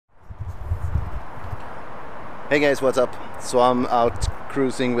Hey guys, what's up? So I'm out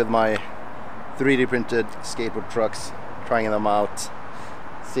cruising with my 3D printed skateboard trucks, trying them out,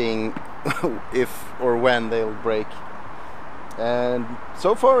 seeing if or when they'll break. And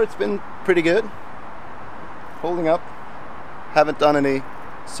so far it's been pretty good, holding up. Haven't done any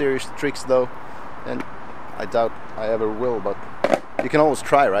serious tricks though, and I doubt I ever will, but you can always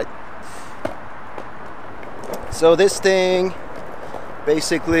try, right? So this thing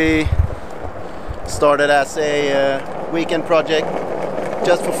basically started as a weekend project,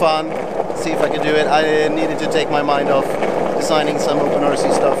 just for fun, see if I could do it. I needed to take my mind off designing some open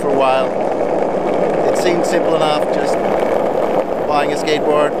RC stuff for a while. It seemed simple enough, just buying a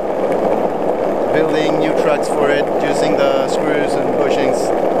skateboard, building new trucks for it, using the screws and bushings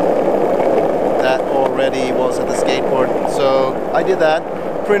that already was at the skateboard. So I did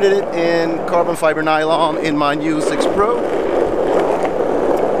that, printed it in carbon fiber nylon in my new 6 Pro.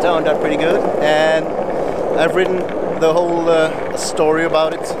 Turned out pretty good, and I've written the whole story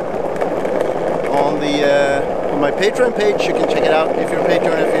about it on my Patreon page. You can check it out if you're a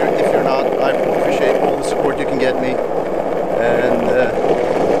patron. If you're not, I appreciate all the support you can get me. And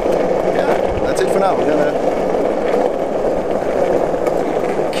yeah, that's it for now. I'm gonna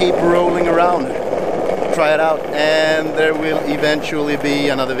keep rolling around, try it out, and there will eventually be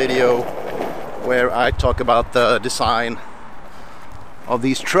another video where I talk about the design of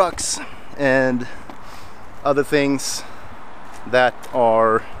these trucks and other things that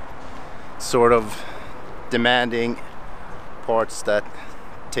are sort of demanding parts that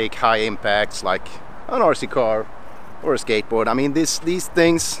take high impacts, like an RC car or a skateboard. I mean, these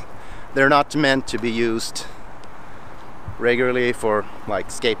things, they're not meant to be used regularly for like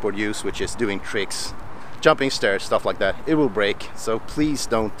skateboard use, which is doing tricks, jumping stairs, stuff like that. It will break, so please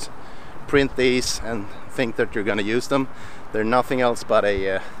don't print these and think that you're gonna use them. They're nothing else but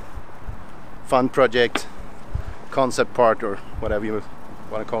a fun project, concept part, or whatever you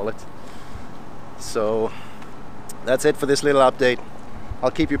want to call it. So that's it for this little update.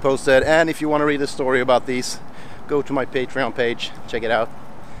 I'll keep you posted, and if you want to read the story about these, go to my Patreon page, check it out.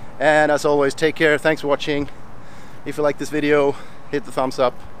 And as always, take care, thanks for watching. If you like this video, hit the thumbs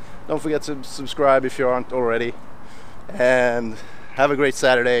up. Don't forget to subscribe if you aren't already, and have a great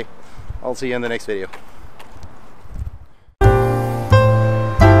Saturday. I'll see you in the next video.